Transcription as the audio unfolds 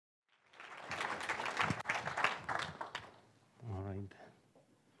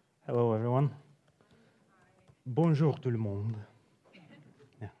Bonjour tout le monde.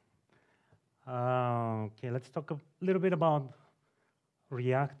 Yeah. Okay, let's talk a little bit about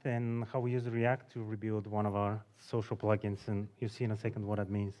React and how we use React to rebuild one of our social plugins, and you'll see in a second what that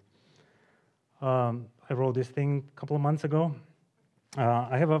means. I wrote this thing a couple of months ago.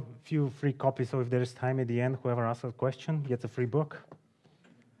 I have a few free copies, so if there's time at the end, whoever asks a question gets a free book.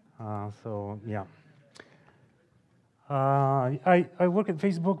 So yeah. I work at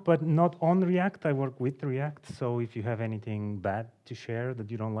Facebook, but not on React. I work with React. So if you have anything bad to share that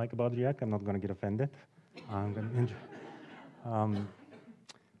you don't like about React, I'm not going to get offended. I'm going to enjoy.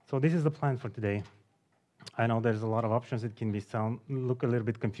 So this is the plan for today. I know there's a lot of options. It can look a little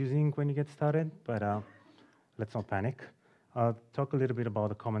bit confusing when you get started, but let's not panic. I'll talk a little bit about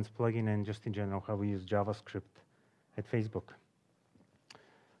the comments plugin and just in general how we use JavaScript at Facebook.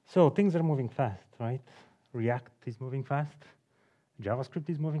 So things are moving fast, right? React is moving fast. JavaScript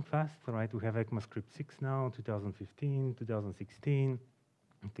is moving fast, right? We have ECMAScript 6 now, 2015, 2016.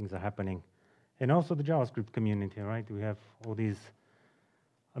 Things are happening. And also the JavaScript community, right? We have all these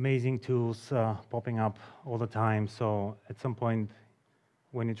amazing tools popping up all the time. So at some point,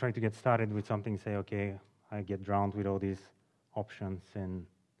 when you try to get started with something, say, okay, I get drowned with all these options and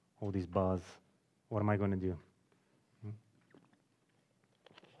all this buzz. What am I going to do?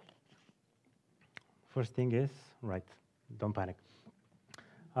 First thing is, right, don't panic.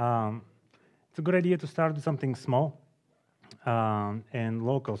 It's a good idea to start with something small and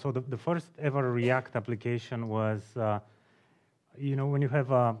local. So the first ever React application was, you know, when you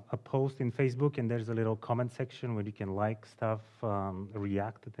have a post in Facebook and there's a little comment section where you can like stuff,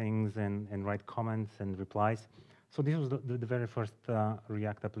 react to things and write comments and replies. So this was the very first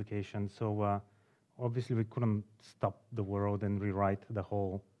React application. So obviously we couldn't stop the world and rewrite the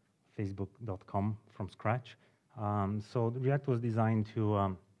whole Facebook.com from scratch. So React was designed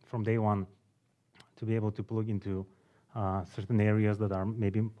to, from day one, to be able to plug into certain areas that are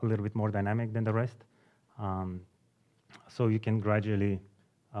maybe a little bit more dynamic than the rest. So you can gradually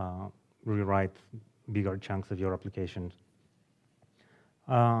rewrite bigger chunks of your application.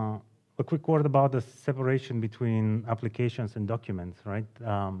 A quick word about the separation between applications and documents, right?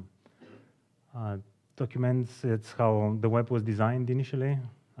 Documents, it's how the web was designed initially.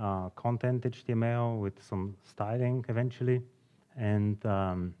 Content HTML with some styling eventually, and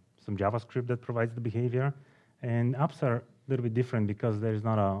some JavaScript that provides the behavior. And apps are a little bit different because there's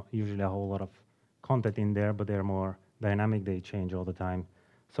not usually a whole lot of content in there, but they're more dynamic, they change all the time.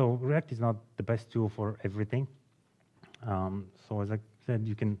 So React is not the best tool for everything. So as I said,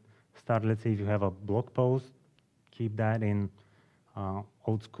 you can start, let's say if you have a blog post, keep that in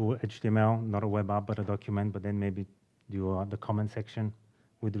old school HTML, not a web app, but a document, but then maybe do the comment section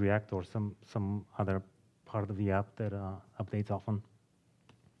with React or some other part of the app that updates often.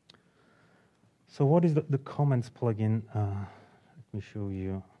 So what is the comments plugin? Let me show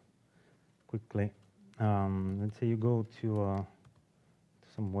you quickly. Let's say you go to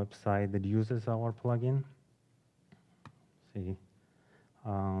some website that uses our plugin. See,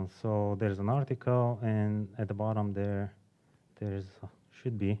 so there's an article, and at the bottom there's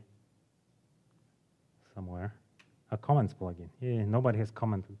should be somewhere a comments plugin. Yeah, nobody has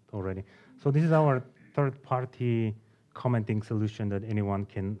commented already. So this is our third-party commenting solution that anyone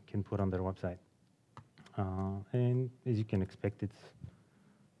can put on their website. And as you can expect,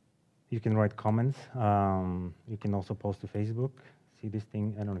 you can write comments. You can also post to Facebook. See this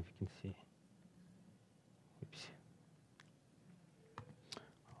thing? I don't know if you can see. Oops.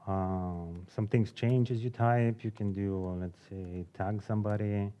 Some things change as you type. You can do, let's say, tag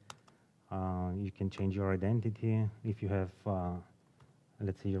somebody. You can change your identity if you have,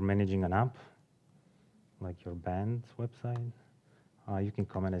 let's say you're managing an app, like your band's website. You can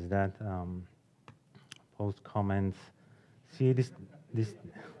comment as that. Post comments. See, this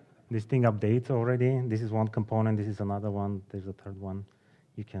thing updates already. This is one component. This is another one. There's a third one.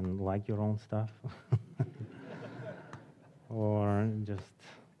 You can like your own stuff. Or just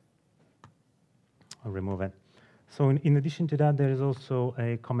remove it. So in addition to that, there is also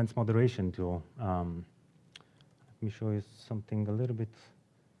a comments moderation tool. Let me show you something a little bit.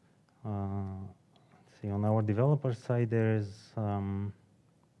 Let's see, on our developer side, there's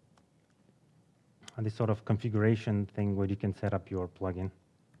this sort of configuration thing where you can set up your plugin.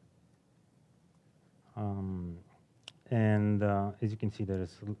 And as you can see, there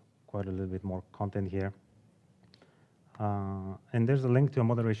is quite a little bit more content here. And there's a link to a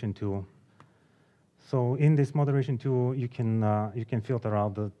moderation tool. So in this moderation tool, you can filter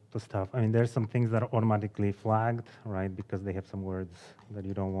out the stuff. I mean, there's some things that are automatically flagged, right, because they have some words that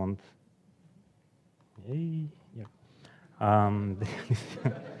you don't want. Yeah.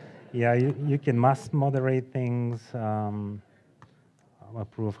 Yeah, you can mass moderate things,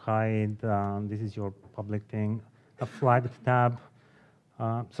 approve hide. This is your public thing. A flagged tab.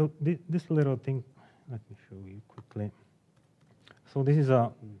 So this little thing, let me show you quickly. So this is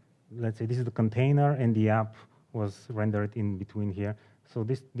let's say this is the container, and the app was rendered in between here. So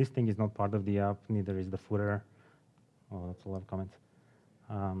this thing is not part of the app, neither is the footer. Oh, that's a lot of comments.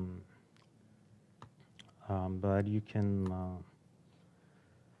 But you can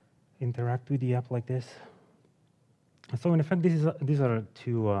interact with the app like this. So in effect, these are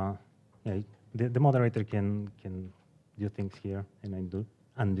two. Yeah, the moderator can do things here and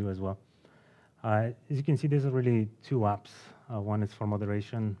undo as well. As you can see, there's really two apps. One is for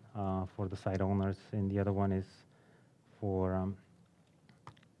moderation for the site owners, and the other one is for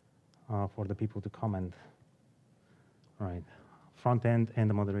the people to comment. Right, front end and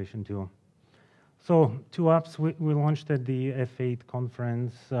the moderation tool. So two apps we launched at the F8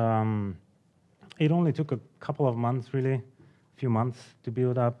 conference. It only took a couple of months, really, a few months to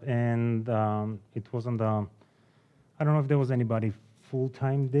build up, and it wasn't I don't know if there was anybody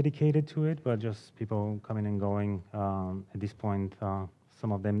full-time dedicated to it, but just people coming and going. At this point,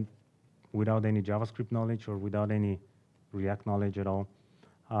 some of them without any JavaScript knowledge or without any React knowledge at all.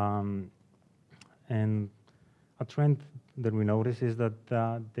 And a trend that we notice is that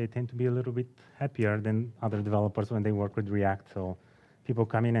they tend to be a little bit happier than other developers when they work with React. So people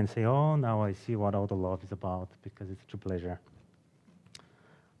come in and say, oh, now I see what Autolove is about, because it's such a pleasure.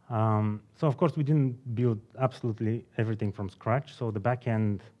 So of course, we didn't build absolutely everything from scratch. So the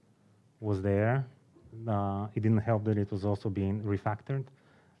backend was there. It didn't help that it was also being refactored.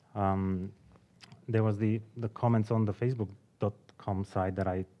 There was the comments on the Facebook.com side that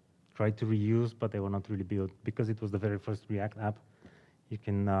I tried to reuse, but they were not really built. Because it was the very first React app, you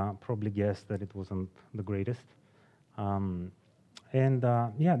can probably guess that it wasn't the greatest.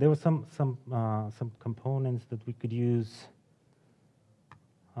 Yeah, there were some components that we could use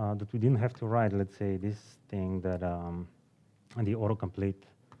that we didn't have to write. Let's say this thing that and the autocomplete.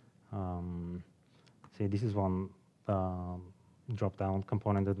 Say this is one drop-down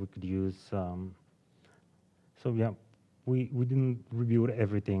component that we could use. So yeah, we didn't rebuild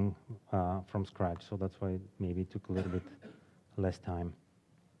everything from scratch, so that's why maybe it took a little bit less time.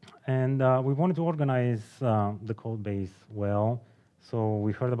 And we wanted to organize the code base well. So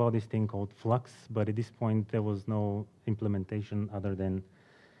we heard about this thing called Flux, but at this point there was no implementation other than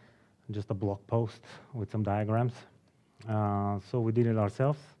just a blog post with some diagrams. So we did it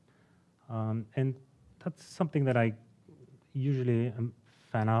ourselves. And that's something that I usually am a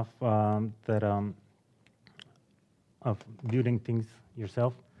fan of, of building things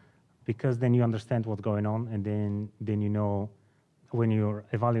yourself, because then you understand what's going on, and then you know when you're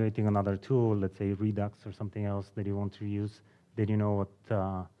evaluating another tool, let's say Redux or something else that you want to use, then you know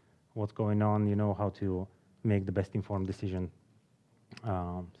what's going on, you know how to make the best informed decision.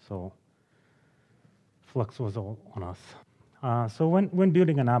 So Flux was all on us. So when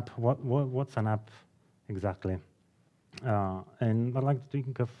building an app, what's an app exactly? And I'd like to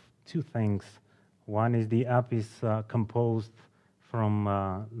think of two things. One is the app is composed from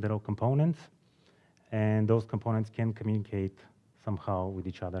little components, and those components can communicate somehow with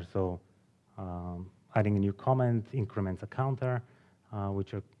each other. So adding a new comment increments a counter,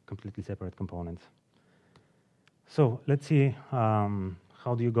 which are completely separate components. So let's see,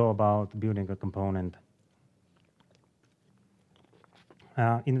 how do you go about building a component?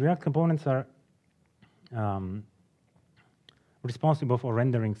 In React, components are responsible for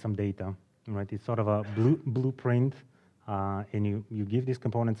rendering some data, right? It's sort of a blueprint, and you give this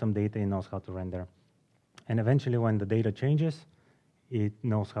component some data, it knows how to render. And eventually, when the data changes, it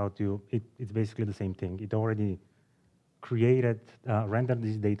knows how to, it's basically the same thing. It already created, rendered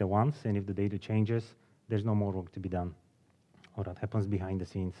this data once, and if the data changes, there's no more work to be done, or that happens behind the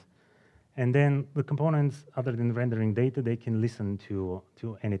scenes. And then the components, other than rendering data, they can listen to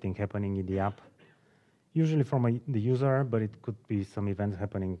anything happening in the app, usually from the user, but it could be some events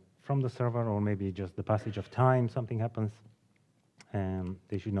happening from the server, or maybe just the passage of time, something happens, and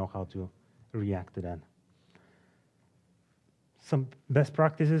they should know how to react to that. Some best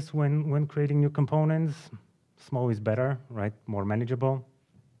practices when creating new components: small is better, right? More manageable.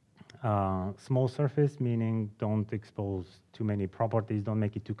 Small surface, meaning don't expose too many properties, don't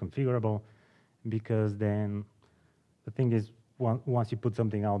make it too configurable, because then the thing is, once you put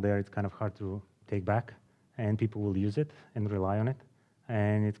something out there, it's kind of hard to take back, and people will use it and rely on it.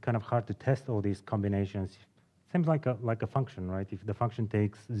 And it's kind of hard to test all these combinations. Seems like a function, right? If the function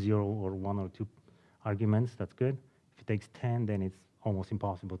takes 0 or 1 or 2 arguments, that's good. If it takes 10, then it's almost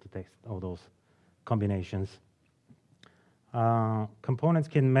impossible to test all those combinations. Components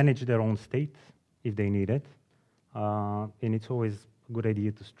can manage their own state if they need it. And it's always a good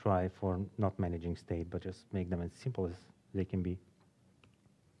idea to strive for not managing state, but just make them as simple as they can be.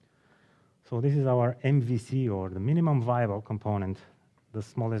 So this is our MVC, or the minimum viable component, the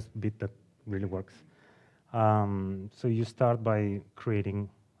smallest bit that really works. So you start by creating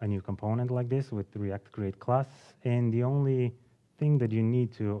a new component like this with React create class, and the only thing that you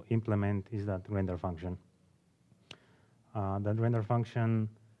need to implement is that render function. That render function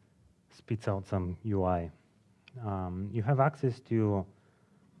spits out some UI. You have access to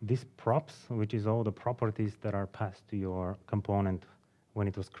these props, which is all the properties that are passed to your component when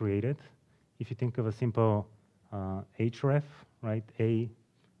it was created. If you think of a simple href, right? A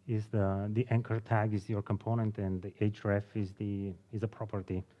is the anchor tag is your component, and the href is a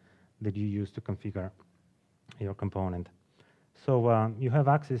property that you use to configure your component. So you have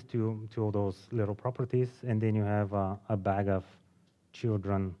access to all those little properties, and then you have a bag of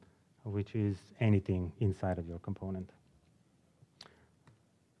children, which is anything inside of your component.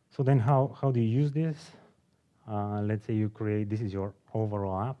 So then how do you use this? Let's say you create, this is your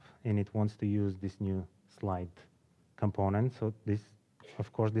overall app, and it wants to use this new slide component. So this,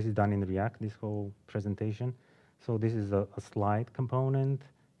 of course, this is done in React, this whole presentation. So this is a slide component,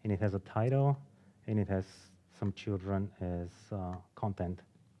 and it has a title, and it has some children as content.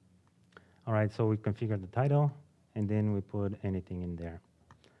 All right, so we configure the title, and then we put anything in there.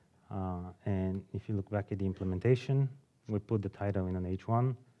 And if you look back at the implementation, we put the title in an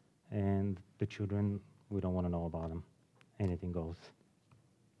H1, and the children, we don't want to know about them. Anything goes.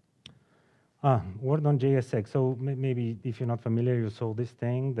 Word on JSX. So maybe if you're not familiar, you saw this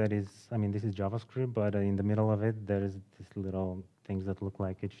thing that is, I mean, this is JavaScript, but in the middle of it, there is this little things that look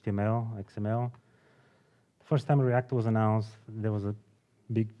like HTML, XML. The first time React was announced, there was a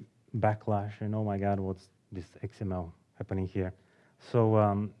big backlash, and oh my God, what's this XML happening here?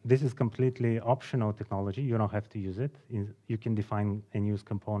 So this is completely optional technology. You don't have to use it. You can define and use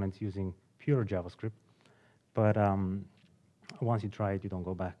components using pure JavaScript. But once you try it, you don't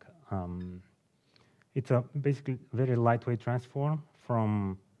go back. It's a basically very lightweight transform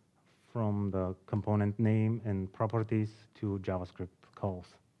from the component name and properties to JavaScript calls.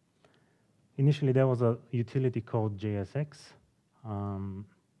 Initially, there was a utility called JSX,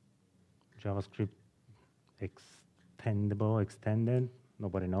 JavaScript extended,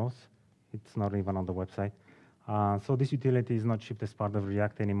 nobody knows. It's not even on the website. So this utility is not shipped as part of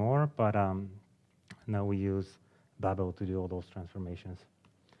React anymore, but now we use Babel to do all those transformations.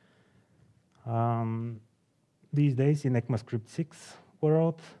 These days in ECMAScript 6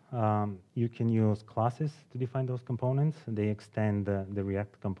 world, you can use classes to define those components. They extend the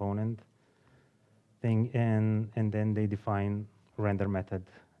React component thing, and then they define render method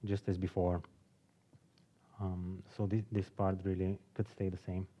just as before. So this part really could stay the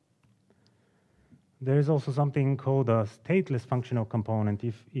same. There is also something called a stateless functional component.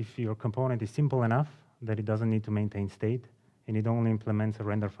 If your component is simple enough that it doesn't need to maintain state, and it only implements a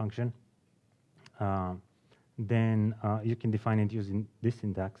render function, then you can define it using this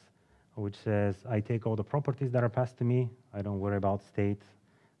syntax, which says, I take all the properties that are passed to me, I don't worry about state,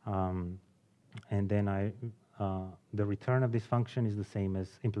 and then the return of this function is the same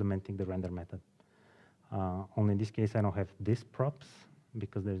as implementing the render method. Only in this case, I don't have this props,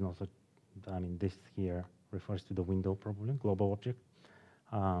 because there's no such, I mean, this here refers to the window, probably, global object.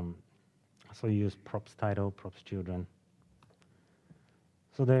 So you use props title, props children.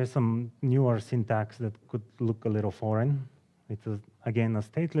 So there's some newer syntax that could look a little foreign. It's, again, a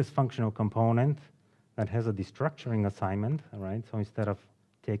stateless functional component that has a destructuring assignment, all right? So instead of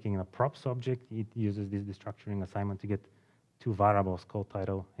taking a props object, it uses this destructuring assignment to get two variables called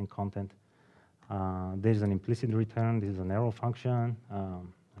title and content. There's an implicit return. This is an arrow function.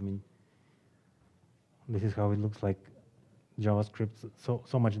 I mean, this is how it looks like JavaScript,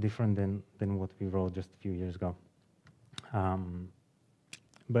 so much different than what we wrote just a few years ago.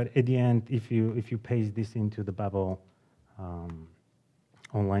 But at the end, if you paste this into the Babel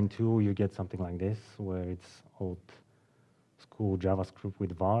online tool, you get something like this, where it's old school JavaScript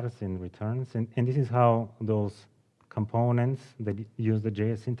with vars and returns. And this is how those components that use the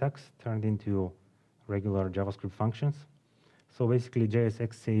JS syntax turned into regular JavaScript functions. So basically,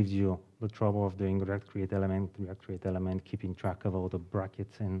 JSX saves you the trouble of doing React create element, keeping track of all the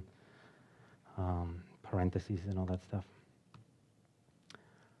brackets and parentheses and all that stuff.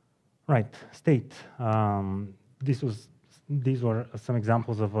 Right, state. These were some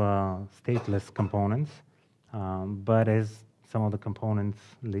examples of stateless components, but as some of the components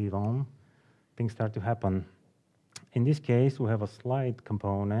live on, things start to happen. In this case, we have a slide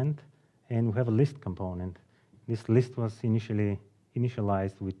component, and we have a list component. In this list was initially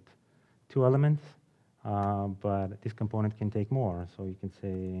initialized with 2 elements, but this component can take more. So you can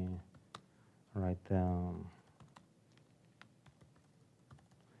say, write down,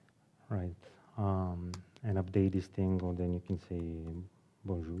 and update this thing, or then you can say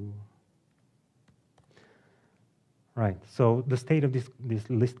bonjour. Right, so the state of this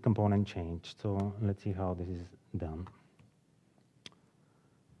list component changed. So let's see how this is done.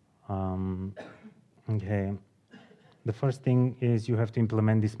 Okay, the first thing is you have to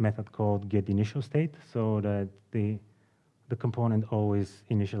implement this method called getInitialState, so that the component always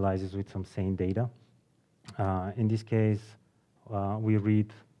initializes with some same data. In this case, we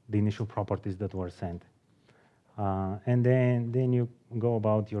read the initial properties that were sent. And then you go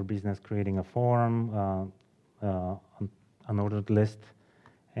about your business creating a form, an ordered list,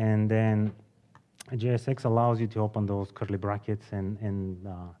 and then JSX allows you to open those curly brackets and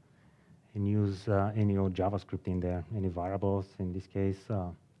use any old JavaScript in there, any variables, in this case,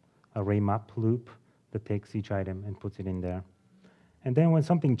 array map loop that takes each item and puts it in there. And then when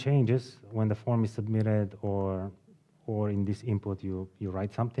something changes, when the form is submitted or in this input you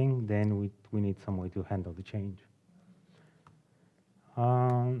write something, then we need some way to handle the change.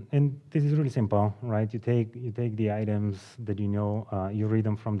 And this is really simple, right? You take the items that you know, you read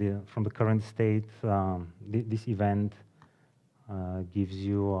them from the current state. This event gives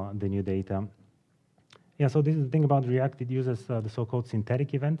you the new data. Yeah, so this is the thing about React. It uses the so-called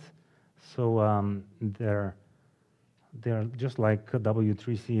synthetic events. So they're just like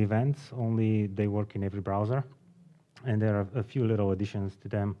W3C events, only they work in every browser. And there are a few little additions to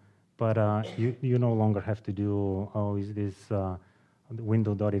them. But you no longer have to do, oh, is this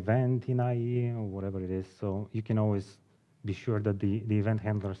window.event in IE or whatever it is. So you can always be sure that the event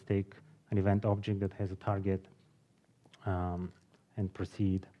handlers take an event object that has a target and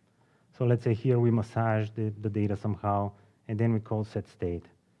proceed. So let's say here we massage the data somehow, and then we call setState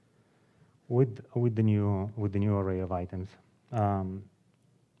with the new array of items.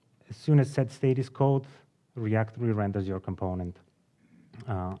 As soon as setState is called, React re-renders your component.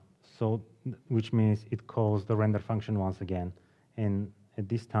 So which means it calls the render function once again. And at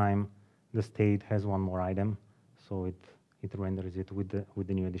this time, the state has one more item, so it renders it with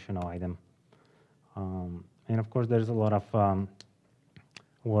the new additional item. And of course, there's a lot of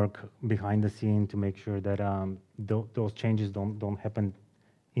work behind the scene to make sure that those changes don't happen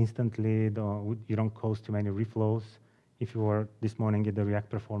instantly. You don't cause too many reflows. If you were this morning at the React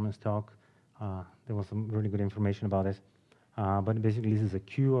Performance talk, there was some really good information about this. But basically, this is a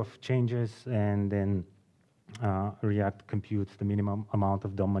queue of changes, and then React computes the minimum amount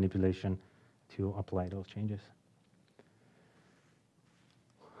of DOM manipulation to apply those changes.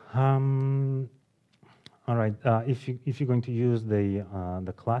 All right, if you're going to use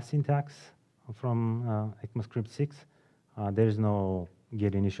the class syntax from ECMAScript 6, there is no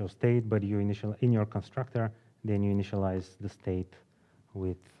getInitialState, but you in your constructor, then you initialize the state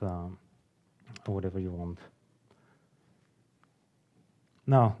with whatever you want.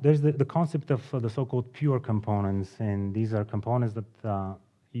 Now, there's the concept of the so-called pure components, and these are components that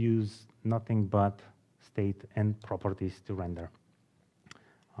use nothing but state and properties to render.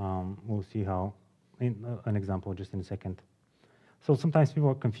 We'll see how, an example just in a second. So sometimes people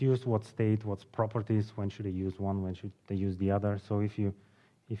are confused what state, what's properties, when should they use one, when should they use the other. So if you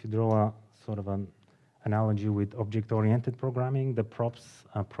draw a sort of an analogy with object-oriented programming, the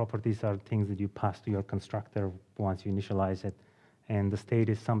properties are things that you pass to your constructor once you initialize it. And the state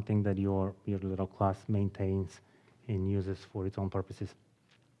is something that your little class maintains and uses for its own purposes.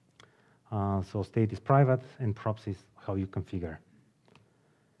 So state is private, and props is how you configure.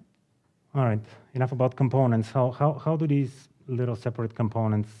 All right, enough about components. How do these little separate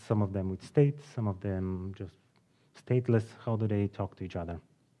components, some of them with state, some of them just stateless, how do they talk to each other?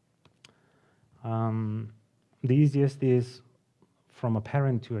 The easiest is from a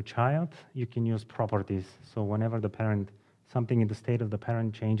parent to a child, you can use properties. So whenever the parent, something in the state of the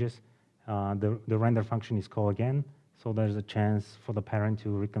parent changes, the render function is called again. So there's a chance for the parent to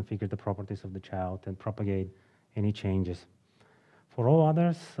reconfigure the properties of the child and propagate any changes. For all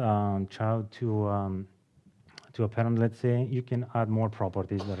others, child to a parent, let's say, you can add more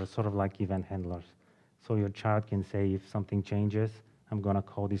properties that are sort of like event handlers. So your child can say, if something changes, I'm going to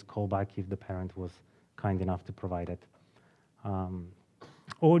call this callback if the parent was kind enough to provide it.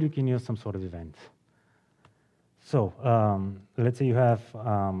 Or you can use some sort of event. So let's say you have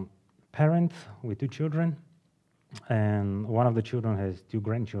parent with 2 children, and one of the children has 2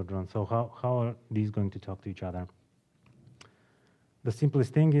 grandchildren. So how are these going to talk to each other? The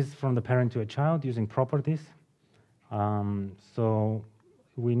simplest thing is from the parent to a child using properties. So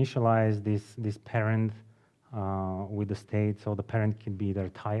we initialize this parent with the state, so the parent can be either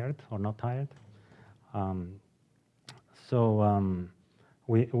tired or not tired.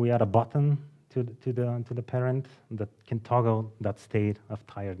 We add a button to the parent that can toggle that state of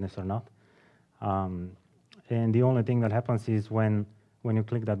tiredness or not. And the only thing that happens is when you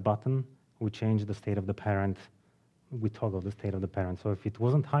click that button, we change the state of the parent. We toggle the state of the parent. So if it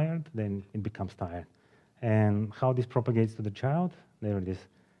wasn't tired, then it becomes tired. And how this propagates to the child, there it is.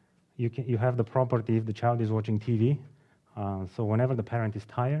 You have the property if the child is watching TV. So whenever the parent is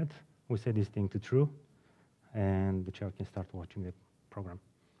tired, we set this thing to true, and the child can start watching the program.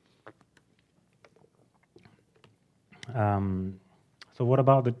 So what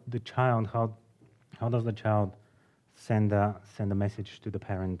about the child? How does the child send a message to the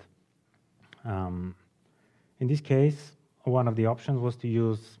parent? In this case, one of the options was to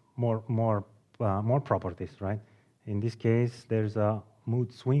use more properties, right? In this case, there's a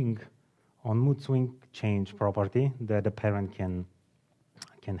mood swing change property that the parent can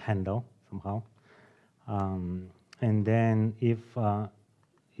handle somehow. And then if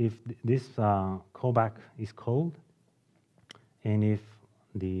this callback is called, and if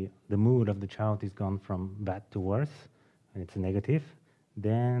the mood of the child is gone from bad to worse, and it's negative,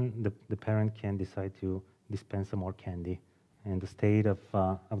 then the parent can decide to dispense some more candy, and the state of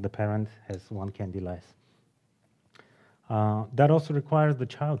the parent has one candy less. That also requires the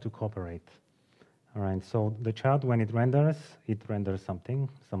child to cooperate. All right, so the child, when it renders something,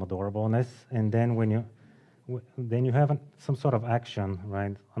 some adorableness, and then when you have some sort of action,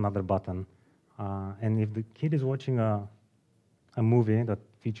 right, another button, and if the kid is watching a movie that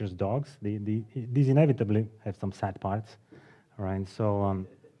features dogs, these inevitably have some sad parts, right? So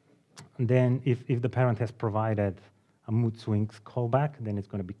then if the parent has provided a mood swings callback, then it's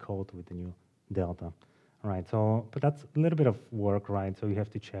going to be called with the new delta, right? So, but that's a little bit of work, right? So you have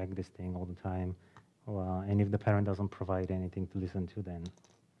to check this thing all the time, and if the parent doesn't provide anything to listen to, then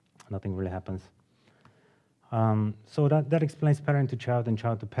nothing really happens. So that explains parent to child and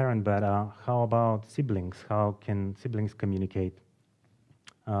child to parent, but how about siblings? How can siblings communicate?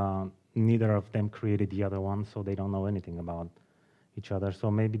 Neither of them created the other one, so they don't know anything about each other. So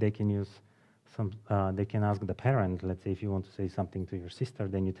maybe they can use they can ask the parent. Let's say if you want to say something to your sister,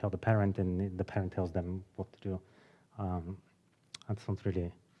 then you tell the parent, and the parent tells them what to do. That sounds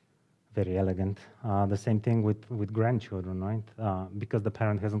really very elegant. The same thing with grandchildren, right? Because the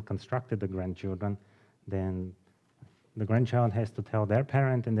parent hasn't constructed the grandchildren, then the grandchild has to tell their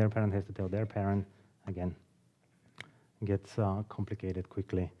parent, and their parent has to tell their parent. Again, it gets complicated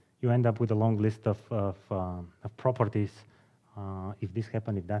quickly. You end up with a long list of properties. If this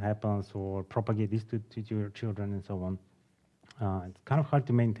happens, if that happens, or propagate this to your children, and so on. It's kind of hard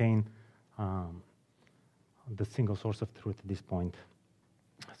to maintain the single source of truth at this point.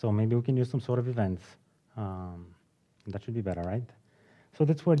 So maybe we can use some sort of events. That should be better, right? So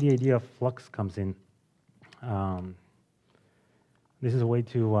that's where the idea of flux comes in. This is a way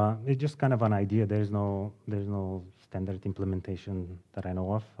to, it's just kind of an idea. There's no standard implementation that I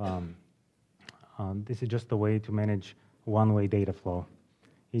know of. This is just a way to manage one-way data flow.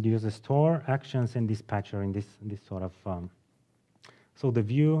 It uses store, actions, and dispatcher in this sort of. So the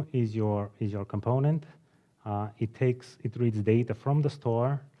view is your component. It reads data from the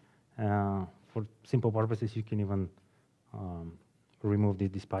store. For simple purposes, you can even remove the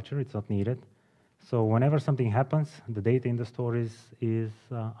dispatcher. It's not needed. So whenever something happens, the data in the store is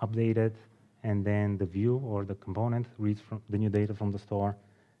updated, and then the view or the component reads from the new data from the store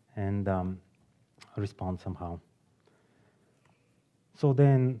and responds somehow. So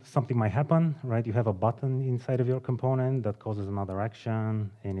then something might happen, right? You have a button inside of your component that causes another action,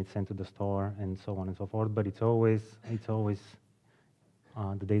 and it's sent to the store, and so on and so forth. But it's always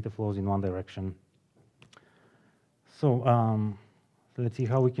the data flows in one direction. So let's see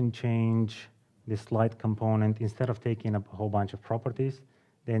how we can change this slide component. Instead of taking a whole bunch of properties,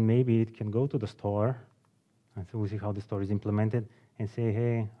 then maybe it can go to the store, and so we see how the store is implemented, and say,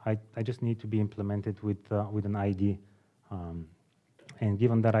 hey, I just need to be implemented with an ID. And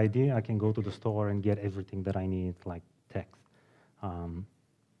given that ID, I can go to the store and get everything that I need, like text,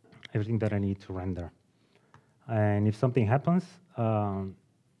 everything that I need to render. And if something happens,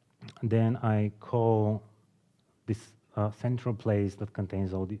 then I call this central place that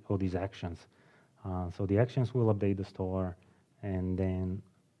contains all these actions. So the actions will update the store, and then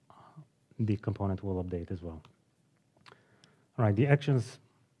the component will update as well. All right, the actions,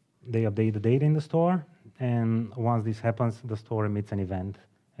 they update the data in the store, and once this happens, the store emits an event,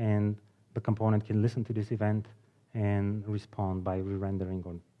 and the component can listen to this event and respond by re-rendering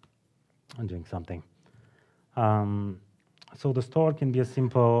or doing something. So the store can be a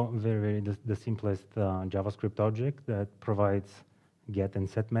simple, the simplest JavaScript object that provides get and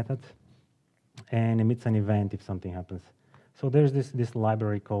set methods and emits an event if something happens. So there's this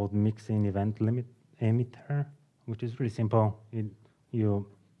library called mixin event limit emitter, which is really simple. You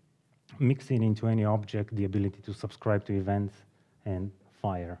mix in into any object the ability to subscribe to events and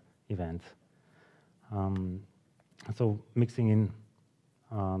fire events. So mixing in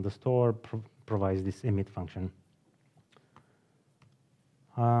the store provides this emit function.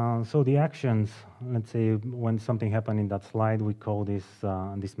 So the actions, let's say when something happened in that slide, we call this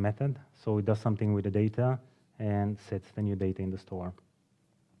this method. So it does something with the data and sets the new data in the store.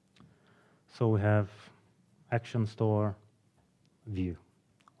 So we have action store view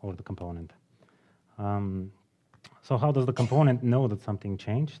or the component. So how does the component know that something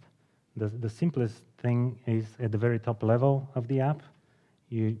changed? The simplest thing is at the very top level of the app,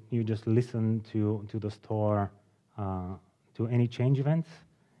 you just listen to the store to any change events,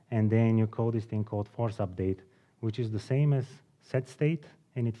 and then you call this thing called force update, which is the same as set state,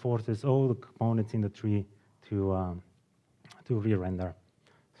 and it forces all the components in the tree to re-render.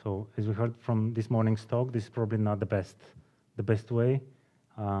 So as we heard from this morning's talk, this is probably not the best way,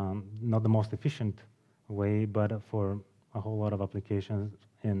 not the most efficient way, but for a whole lot of applications,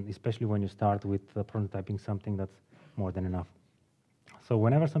 and especially when you start with prototyping something, that's more than enough. So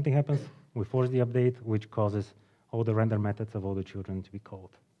whenever something happens, we force the update, which causes all the render methods of all the children to be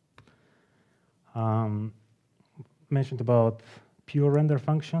called. Mentioned about pure render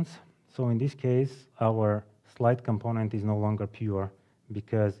functions. So in this case, our slide component is no longer pure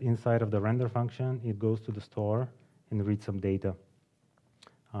because inside of the render function, it goes to the store and reads some data.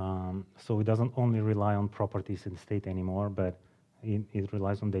 So it doesn't only rely on properties and state anymore, but it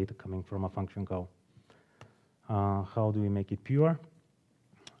relies on data coming from a function call. How do we make it pure?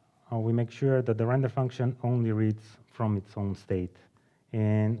 We make sure that the render function only reads from its own state,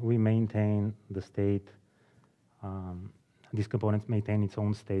 and we maintain the state. These components maintain its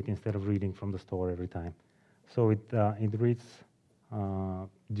own state instead of reading from the store every time. So it reads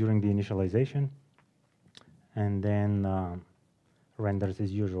during the initialization, and then renders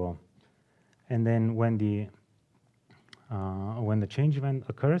as usual. And then when the change event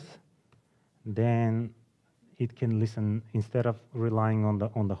occurs, then it can listen instead of relying on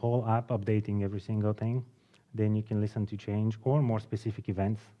the whole app updating every single thing. Then you can listen to change or more specific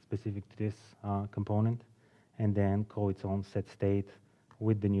events specific to this component, and then call its own set state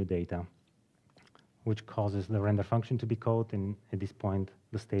with the new data, which causes the render function to be called. And at this point,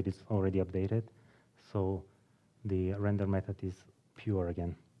 the state is already updated, so the render method is pure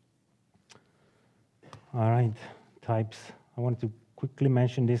again. All right, types. I wanted to quickly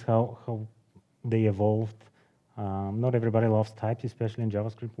mention this, how they evolved. Not everybody loves types, especially in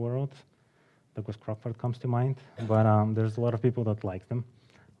JavaScript world. Douglas Crockford comes to mind, but there's a lot of people that like them.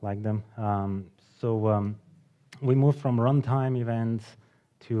 We moved from runtime events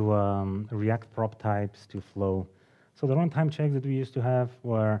to React prop types to flow. So the runtime checks that we used to have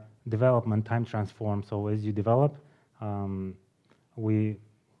were development time transform. So as you develop, we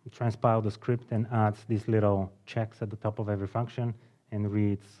transpile the script and adds these little checks at the top of every function and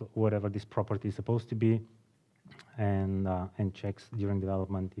reads whatever this property is supposed to be, and checks during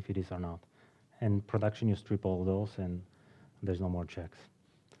development if it is or not. And production, you strip all those, and there's no more checks.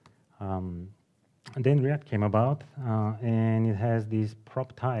 And then React came about, and it has these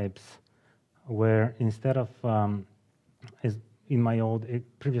prop types where instead of, as in my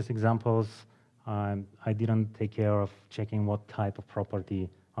previous examples, I didn't take care of checking what type of property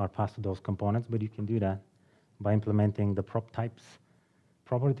are passed to those components, but you can do that by implementing the prop types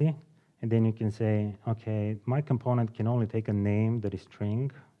property. And then you can say, okay, my component can only take a name that is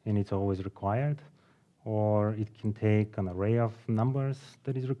string, and it's always required, or it can take an array of numbers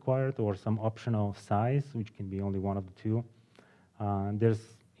that is required, or some optional size, which can be only one of the two.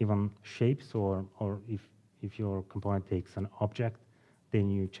 There's even shapes, or if your component takes an object, then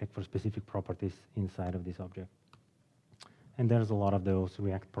you check for specific properties inside of this object. And there's a lot of those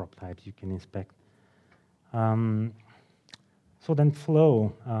React prop types you can inspect. So then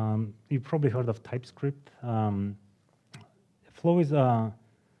flow, you've probably heard of TypeScript. Flow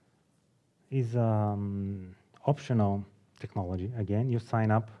is optional technology. Again, you sign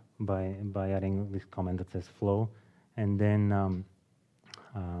up by adding this comment that says flow, and then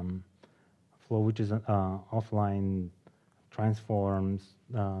flow, which is offline transforms,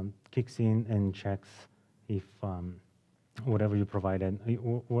 kicks in and checks if whatever you provided,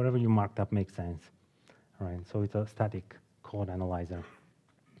 whatever you marked up makes sense. All right, so it's a static code analyzer.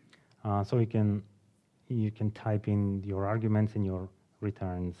 So you can type in your arguments and your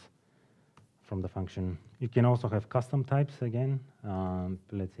returns from the function. You can also have custom types again.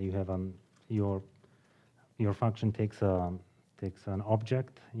 Let's say you have your function takes an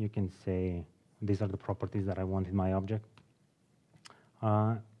object. You can say these are the properties that I want in my object.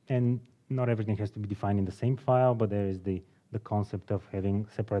 And not everything has to be defined in the same file, but there is the concept of having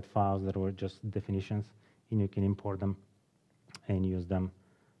separate files that were just definitions, and you can import them and use them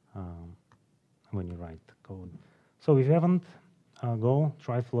when you write code. So if you haven't, go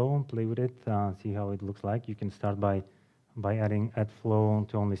try Flow, play with it, see how it looks like. You can start by add Flow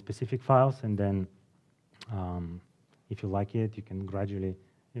to only specific files, and then if you like it, you can gradually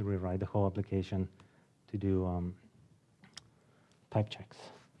rewrite the whole application to do type checks.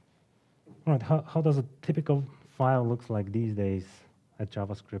 All right, how does a typical file looks like these days at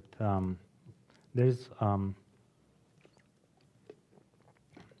JavaScript? There's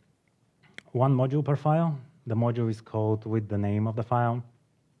one module per file. The module is called with the name of the file,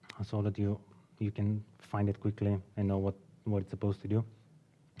 so that you can find it quickly and know what it's supposed to do.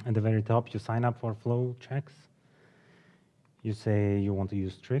 At the very top, you sign up for Flow checks. You say you want to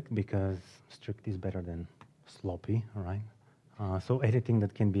use strict because strict is better than sloppy, all right? So anything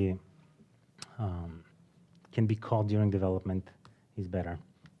that can be called during development is better.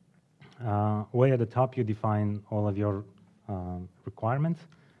 Way at the top, you define all of your requirements.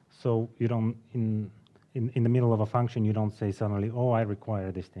 So you don't, in the middle of a function, you don't say suddenly, oh, I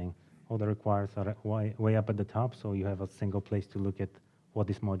require this thing. All the requires are way up at the top, so you have a single place to look at what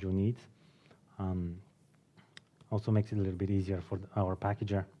this module needs. Also makes it a little bit easier for our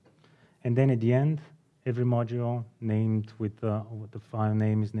packager. And then at the end, every module named with the file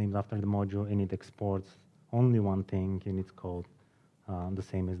name is named after the module, and it exports only one thing, and it's called the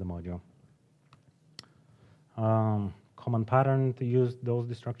same as the module. Common pattern to use those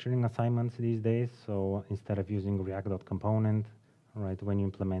destructuring assignments these days. So instead of using React.component, right, when you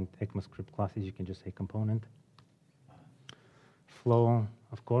implement ECMAScript classes, you can just say component. Flow,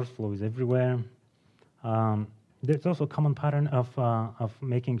 of course, Flow is everywhere. There's also a common pattern of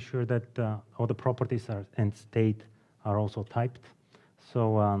making sure that all the properties and state are also typed.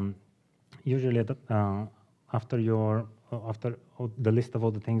 So usually after the list of all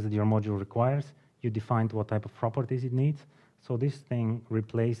the things that your module requires, you defined what type of properties it needs. So this thing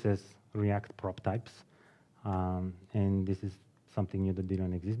replaces React prop types, and this is something new that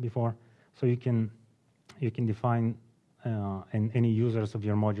didn't exist before. So you can define, and any users of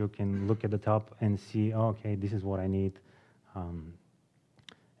your module can look at the top and see, oh, okay, this is what I need.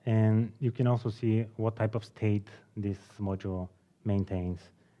 And you can also see what type of state this module maintains,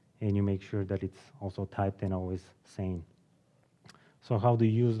 and you make sure that it's also typed and always sane. So how do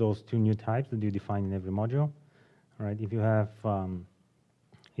you use those two new types that you define in every module? Right? If you have,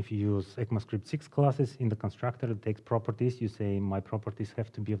 if you use ECMAScript 6 classes in the constructor that takes properties, you say my properties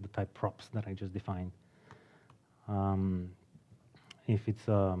have to be of the type props that I just defined. If it's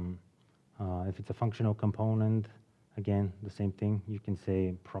a functional component, again the same thing. You can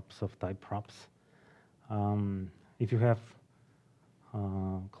say props of type props. If you have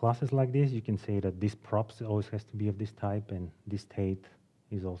classes like this, you can say that this props always has to be of this type, and this state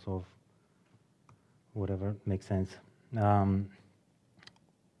is also of whatever makes sense.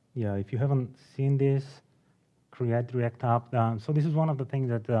 Yeah, if you haven't seen this, create React app. So this is one of the things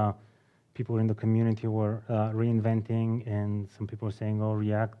that people in the community were reinventing, and some people are saying, oh,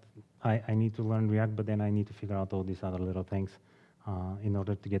 React, I need to learn React, but then I need to figure out all these other little things in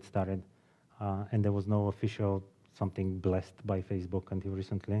order to get started. And there was no official something blessed by Facebook until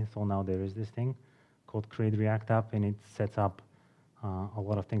recently. So now there is this thing called Create React App, and it sets up a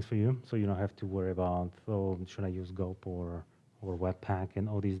lot of things for you. So you don't have to worry about, oh, should I use Gulp or Webpack, and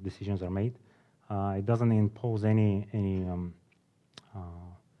all these decisions are made. It doesn't impose any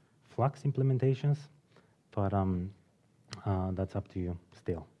Flux implementations, but that's up to you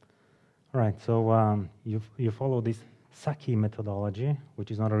still. All right, so you follow this Saki methodology,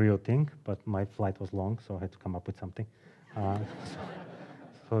 which is not a real thing, but my flight was long, so I had to come up with something.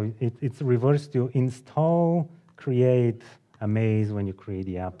 So it's reversed to install, create, amaze when you create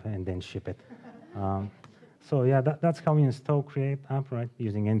the app, and then ship it. So yeah, that's how you install create app, right?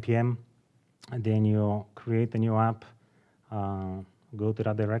 Using npm, and then you create a new app, go to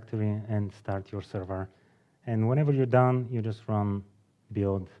that directory, and start your server. And whenever you're done, you just run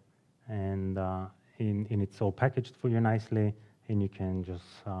build, and it's all packaged for you nicely, and you can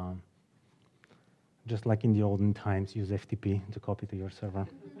just like in the olden times, use FTP to copy to your server.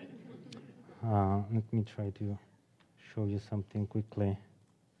 Let me try to show you something quickly.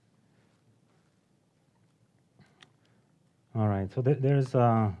 All right, so there is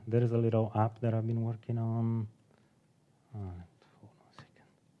a little app that I've been working on. Hold on a second.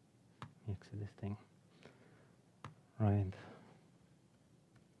 to this thing. Right.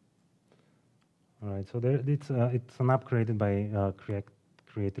 All right, so there, it's an app created by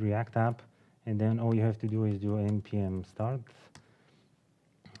create React app, and then all you have to do is do npm start,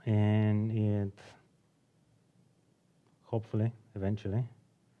 and it hopefully, eventually,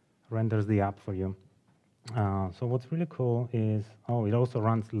 renders the app for you. So what's really cool is, it also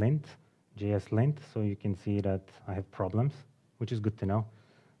runs lint, JS lint, so you can see that I have problems, which is good to know.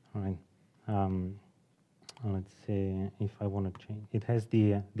 All right. Let's see if I want to change. It has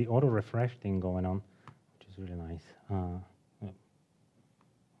the auto refresh thing going on, which is really nice. What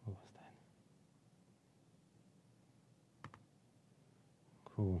was that?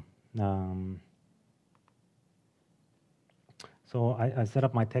 Cool. So I set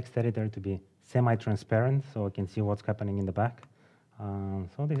up my text editor to be semi-transparent, so I can see what's happening in the back.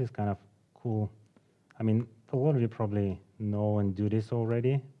 So this is kind of cool. I mean, a lot of you probably know and do this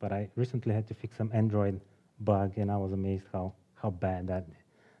already, but I recently had to fix some Android bug, and I was amazed how bad that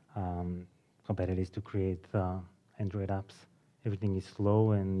how bad it is to create Android apps. Everything is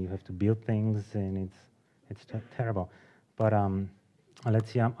slow, and you have to build things, and it's terrible. But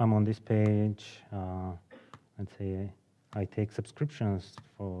let's see, I'm on this page. Let's say I take subscriptions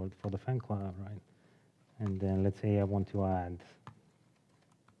for the fan club, right? And then let's say I want to add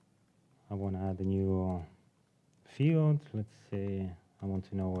a new field. Let's say I want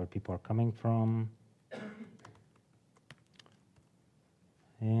to know where people are coming from.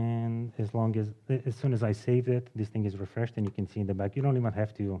 And as soon as I saved it, this thing is refreshed, and you can see in the back. You don't even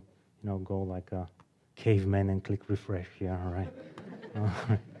have to, go like a caveman and click refresh here, all right?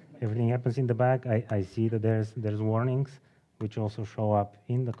 Everything happens in the back. I see that there's warnings, which also show up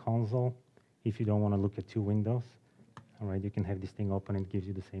in the console if you don't want to look at two windows. All right, you can have this thing open, and it gives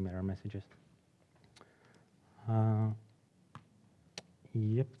you the same error messages.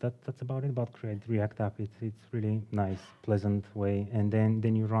 Yep, that's about it about create React app. It's really nice, pleasant way. And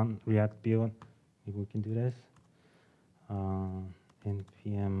then you run React build. Maybe we can do this.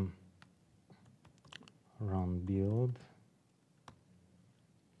 npm run build.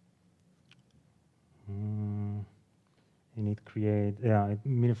 And it it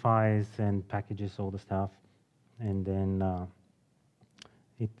minifies and packages all the stuff, and then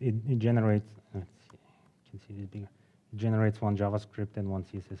it generates. Let's see, you can see this bigger. It generates one JavaScript and one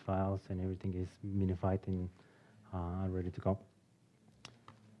CSS files, and everything is minified and ready to go.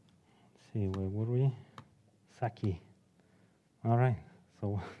 Let's see, where were we? Saki. All right.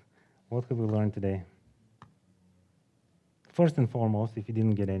 So, what have we learned today? First and foremost, if you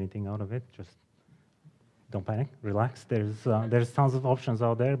didn't get anything out of it, just don't panic, relax. There's tons of options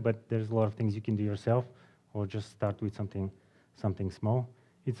out there, but there's a lot of things you can do yourself, or just start with something small.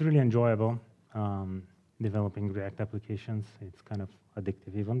 It's really enjoyable developing React applications. It's kind of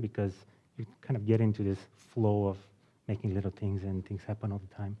addictive even, because you kind of get into this flow of making little things, and things happen all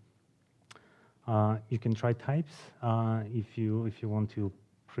the time. You can try types if you want to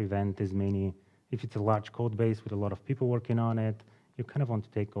prevent as many. If it's a large code base with a lot of people working on it, you kind of want to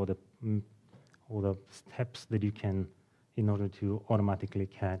take all the steps that you can in order to automatically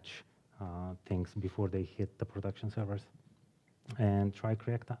catch things before they hit the production servers. And try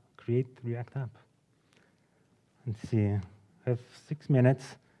create React app. Let's see, I have 6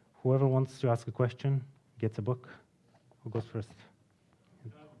 minutes. Whoever wants to ask a question gets a book. Who goes first?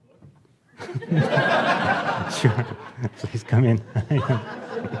 Sure, please come in.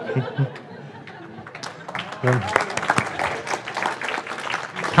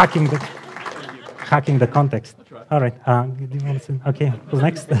 Hacking the context. All right. Do you want to, okay, who's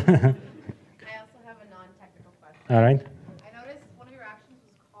next? I also have a non-technical question. All right. I noticed one of your actions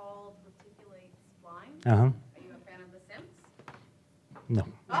was called reticulates blind. Uh-huh. Are you a fan of The Sims? No.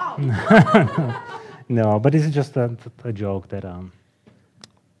 Oh! No, but this is just a joke that a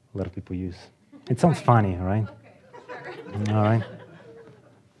lot of people use. It sounds funny, right? Okay, sure. All right.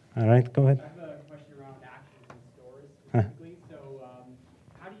 All right, go ahead. I have a question around actions and stores specifically. So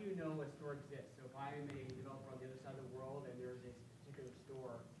how do you know a store exists? So if I am a developer on the other side of the world and there's a particular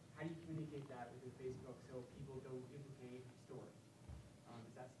store, how do you communicate that within Facebook so people don't duplicate stores?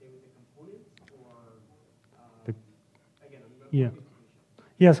 Does that stay with the components, or again, Yeah.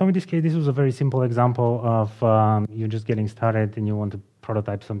 Yeah, so in this case, this was a very simple example of you're just getting started and you want to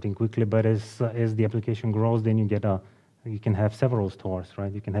prototype something quickly, but as the application grows, then you can have several stores,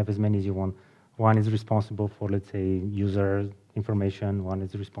 right? You can have as many as you want. One is responsible for, let's say, user information. One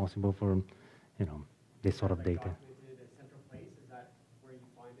is responsible for, this sort of data. Documented a central place, is that where you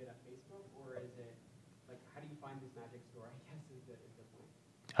find it at Facebook, or is it, like, how do you find this magic store, I guess is the point.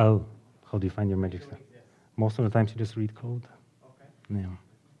 Oh, how do you find your magic stuff? Most of the times you just read code. Okay. Yeah.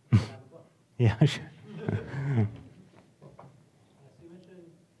 Yeah, sure. So you mentioned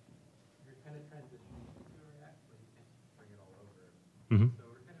you're kind of transitioning to React, but you can't bring it all over. Mhm. So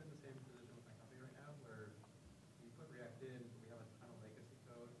we're kind of in the same position with my company right now, where we put React in, we have a ton of legacy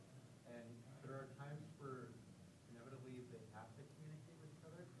code, and there are times where inevitably they have to communicate with each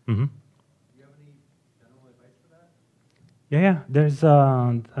other. Mhm. Do you have any general advice for that? Yeah. There's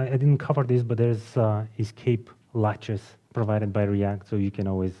I didn't cover this, but there's escape latches provided by React, so you can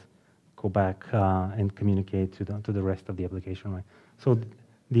always go back and communicate to the rest of the application, right? So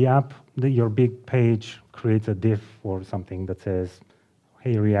the app, your big page creates a div or something that says,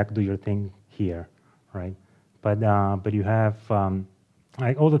 "Hey, React, do your thing here," right? But you have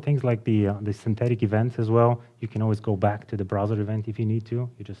like all the things like the synthetic events as well. You can always go back to the browser event if you need to.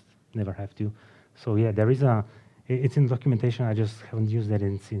 You just never have to. So yeah, there is it's in documentation. I just haven't used that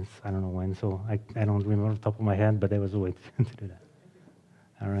since I don't know when. So I don't remember off the top of my head, but there was a way to do that.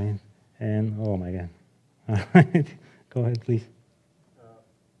 All right. And oh my God. All right. Go ahead, please.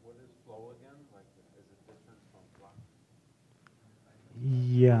 What is flow again? Like, is it different from Flux?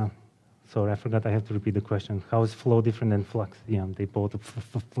 Yeah. Sorry, I forgot. I have to repeat the question. How is flow different than Flux? Yeah, they both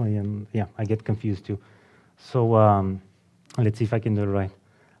and yeah, I get confused too. So let's see if I can do it right.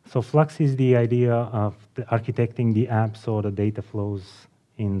 So Flux is the idea of architecting the app so the data flows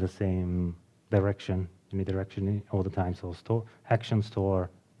in the same direction, unidirectional all the time. So action store,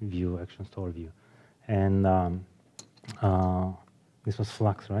 view, action store, view. And this was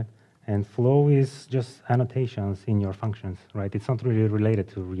Flux, right? And flow is just annotations in your functions, right? It's not really related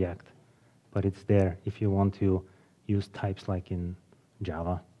to React, but it's there if you want to use types like in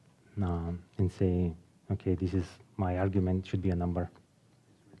Java and say, okay, this is my argument, should be a number.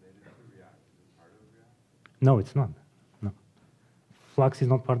 It's related to React. Is it part of React? No, it's not. No. Flux is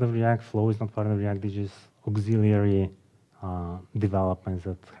not part of React. Flow is not part of React. It's just auxiliary developments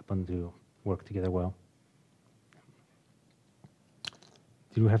that happen to work together well.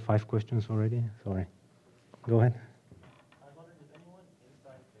 Do you have 5 questions already? Sorry. Go ahead. I was wondering, does anyone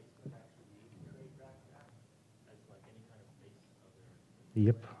inside Facebook actually create React apps as like any kind of base of their?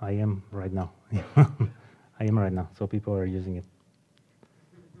 Yep, I am right now. I am right now. So people are using it.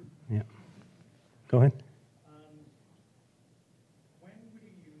 Yeah. Go ahead. When would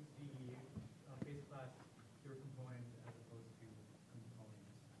you use the base class pure component as opposed to components?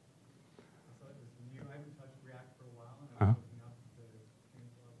 So it was new. I haven't touched React for a while, and I was looking up the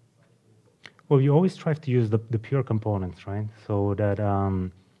things on the site. Well, you always try to use the pure components, right? So that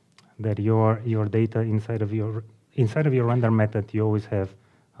that your data inside of your render method, you always have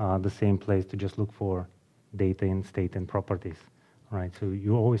the same place to just look for data and state and properties, right? So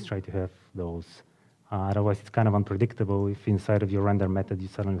you always try to have those. Otherwise, it's kind of unpredictable. If inside of your render method you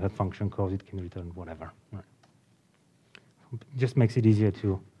suddenly have function calls, it can return whatever. Right? It just makes it easier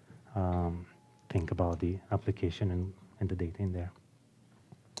to think about the application and the data in there.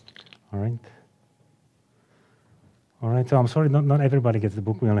 All right. All right. So I'm sorry, not everybody gets the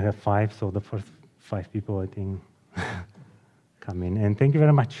book. We only have 5, so the first 5 people, I think, come in. And thank you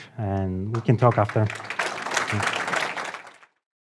very much. And we can talk after. Yeah.